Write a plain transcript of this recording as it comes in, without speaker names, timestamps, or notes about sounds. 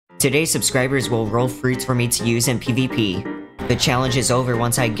Today, subscribers will roll fruits for me to use in PvP. The challenge is over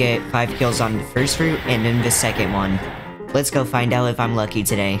once I get 5 kills on the first fruit and then the second one. Let's go find out if I'm lucky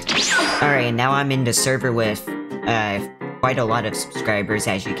today. Alright, and now I'm in the server with quite a lot of subscribers,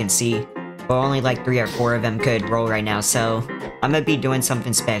 as you can see. But only like 3 or 4 of them could roll right now, so I'm gonna be doing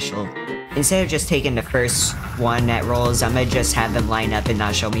something special. Instead of just taking the first one that rolls, I'm gonna just have them line up and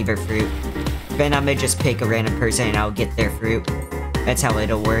not show me their fruit. Then I'm gonna just pick a random person and I'll get their fruit. That's how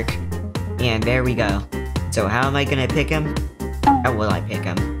it'll work. And there we go. So how am I gonna pick him? How will I pick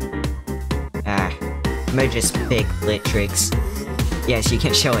him? I'm gonna just pick Litrix. Yes, you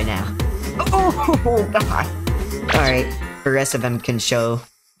can show it now. Oh, God. Alright, the rest of them can show.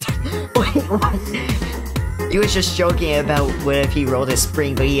 Wait, what? He was just joking about what if he rolled a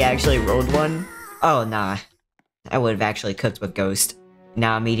spring, but he actually rolled one? Oh, nah. I would have actually cooked with Ghost.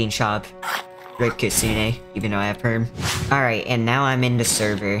 Now I'm eating Chop. Rip Kitsune, even though I have Perm. Alright, and now I'm in the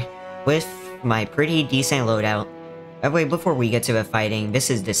server with my pretty decent loadout. Wait, before we get to the fighting, this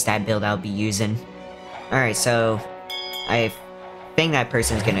is the stat build I'll be using. Alright, so I think that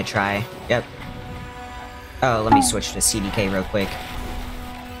person's gonna try. Yep. Oh, let me switch to CDK real quick.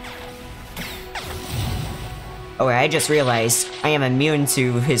 Oh, I just realized I am immune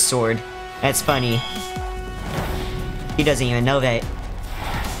to his sword. That's funny. He doesn't even know that.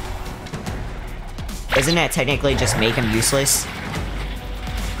 Doesn't that technically just make him useless?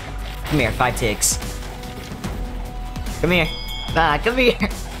 Come here, 5 ticks. Come here. Ah, come here.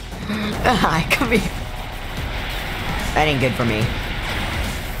 Ah, come here. That ain't good for me.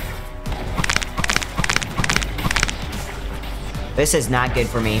 This is not good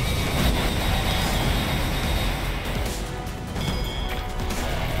for me.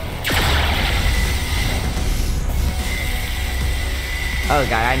 Oh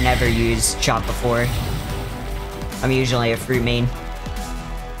god, I never used Chop before. I'm usually a fruit main.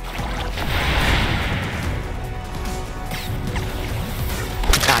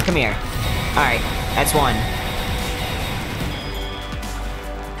 Ah, come here. Alright, that's one.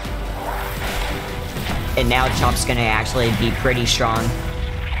 And now Chop's gonna actually be pretty strong.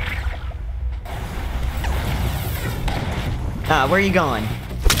 Ah, where are you going?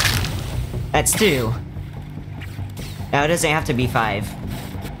 That's 2. Now it doesn't have to be 5.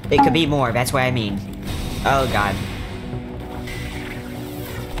 It could be more, that's what I mean. Oh god.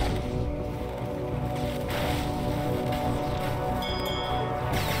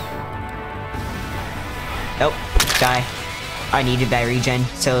 Nope, die. I needed that regen,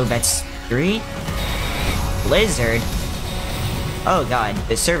 so that's 3? Blizzard? Oh god,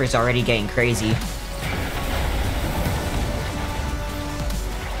 the server's already getting crazy.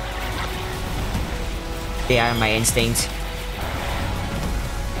 Get out of my instinct.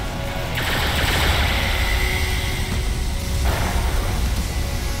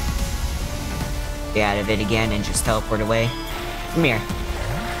 Get out of it again and just teleport away. Come here.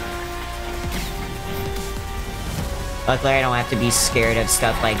 Luckily, I don't have to be scared of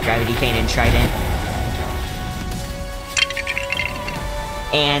stuff like Gravity Cane and Trident.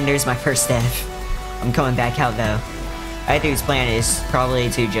 And there's my first death. I'm coming back out though. I think his plan is probably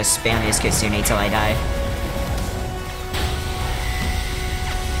to just spam his Kitsune till I die.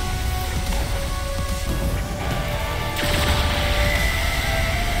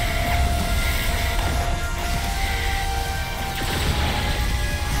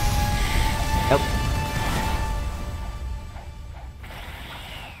 Nope.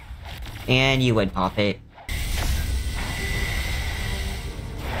 And you would pop it.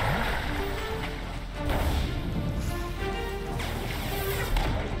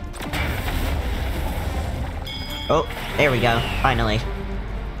 Oh, there we go. Finally.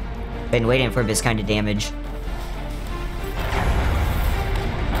 Been waiting for this kind of damage.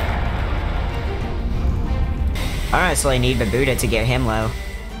 I honestly need the Buddha to get him low.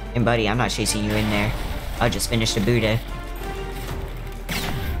 And buddy, I'm not chasing you in there. I'll just finish the Buddha.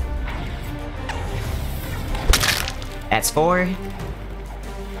 That's 4.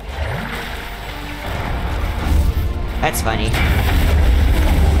 That's funny.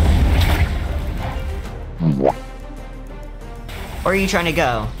 Where are you trying to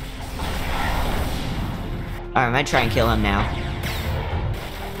go? Alright, I'm gonna try and kill him now.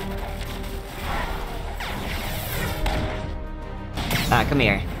 Ah, come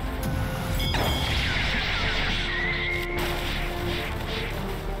here.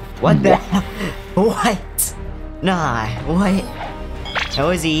 What the hell? What? Nah, what? How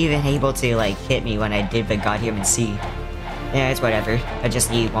was he even able to, like, hit me when I did the Godhuman Sea? Yeah, it's whatever. I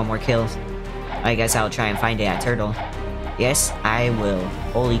just need 1 more kill. I guess I'll try and find it at Turtle. Yes, I will.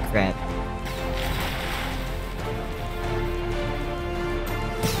 Holy crap.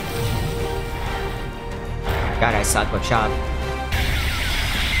 God, I suck with chop.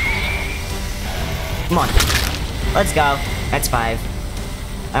 Come on. Let's go. That's 5.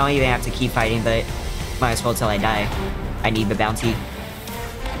 I don't even have to keep fighting, but might as well till I die. I need the bounty.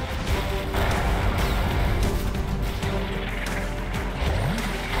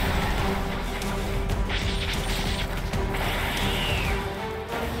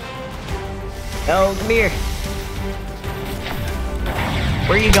 Oh, come here.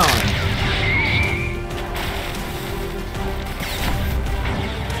 Where are you going?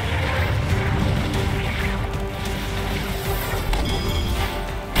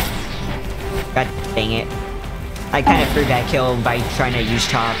 God dang it. I kind of threw that kill by trying to use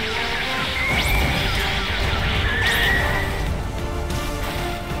chop.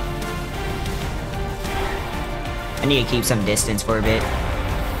 I need to keep some distance for a bit.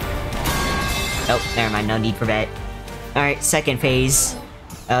 Oh, never mind, no need for that. Alright, second phase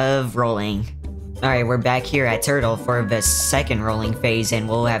of rolling. Alright, we're back here at Turtle for the second rolling phase, and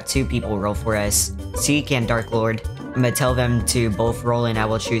we'll have 2 people roll for us. Seek and Dark Lord. I'm gonna tell them to both roll and I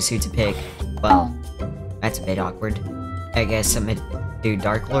will choose who to pick. Well, that's a bit awkward. I guess I'm gonna do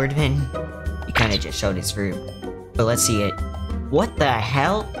Dark Lord then. He kinda just showed his fruit. But let's see it. What the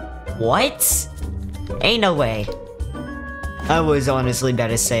hell? What? Ain't no way. I was honestly about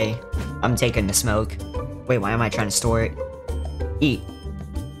to say, I'm taking the smoke. Wait, why am I trying to store it? Eat.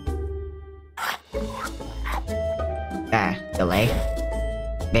 Ah, delay.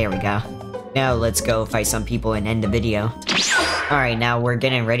 There we go. Now let's go fight some people and end the video. Alright, now we're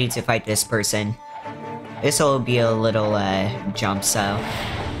getting ready to fight this person. This'll be a little, jump, so...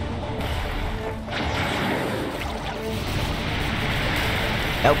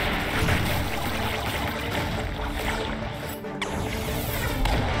 Nope.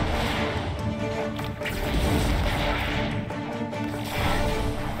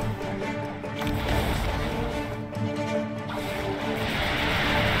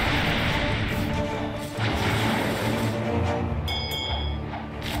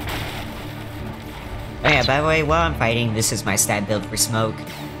 Oh yeah, by the way, while I'm fighting, this is my stat build for smoke.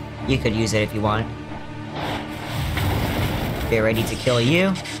 You could use it if you want. Get ready to kill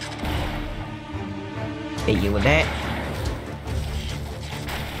you. Hit you with that.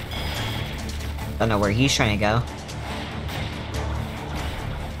 Don't know where he's trying to go.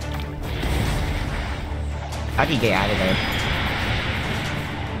 How'd he get out of there?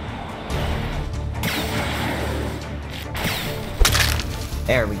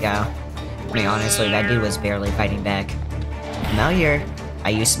 There we go. I mean, honestly, that dude was barely fighting back. Now here,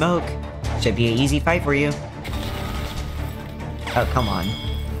 I use smoke. Should be an easy fight for you. Oh, come on.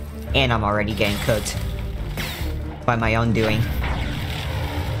 And I'm already getting cooked. By my own doing.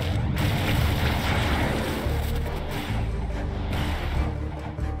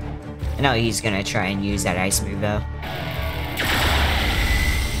 I know he's gonna try and use that ice move, though.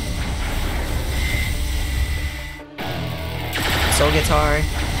 Soul Guitar.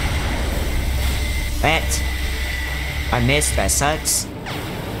 That. I missed, that sucks.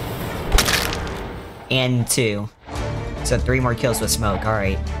 And 2. So 3 more kills with smoke,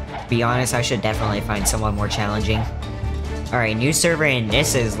 alright. Be honest, I should definitely find someone more challenging. Alright, new server and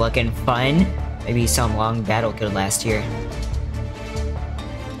this is looking fun. Maybe some long battle could last here.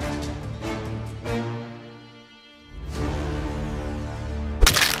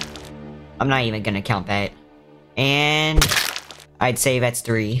 I'm not even gonna count that. And I'd say that's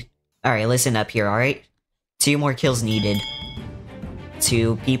 3. Alright, listen up here, alright? 2 more kills needed.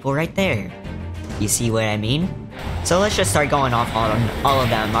 2 people right there. You see what I mean? So let's just start going off on all of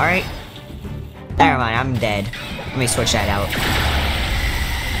them, alright? Never mind, I'm dead. Let me switch that out.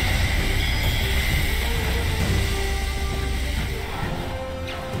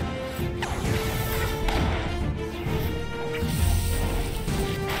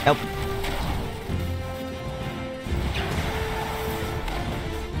 Nope.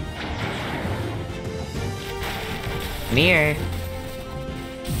 Come here.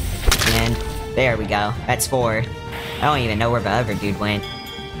 And there we go. That's 4. I don't even know where the other dude went.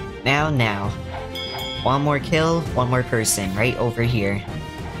 Now. 1 more kill, 1 more person, right over here.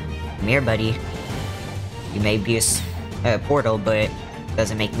 Come here, buddy. You may be a portal, but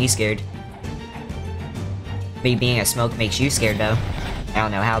doesn't make me scared. Me being a smoke makes you scared, though. I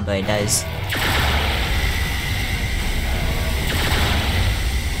don't know how, but it does.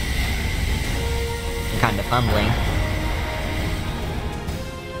 I'm kinda fumbling.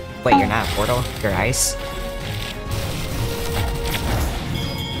 Wait, you're not a portal? You're ice?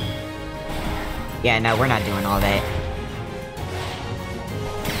 Yeah, no, we're not doing all that.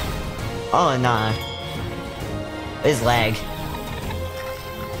 Oh, nah. This lag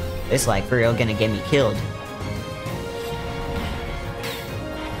for real gonna get me killed.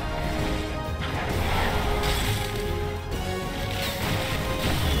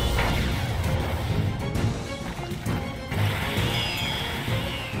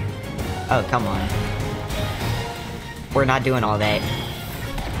 Oh, come on. We're not doing all that.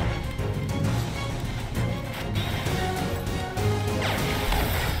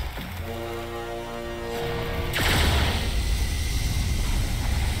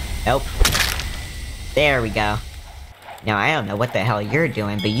 Nope. There we go. Now, I don't know what the hell you're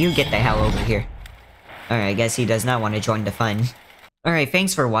doing, but you get the hell over here. Alright, I guess he does not want to join the fun. Alright,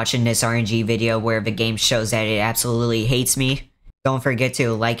 thanks for watching this RNG video where the game shows that it absolutely hates me. Don't forget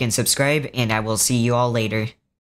to like and subscribe, and I will see you all later.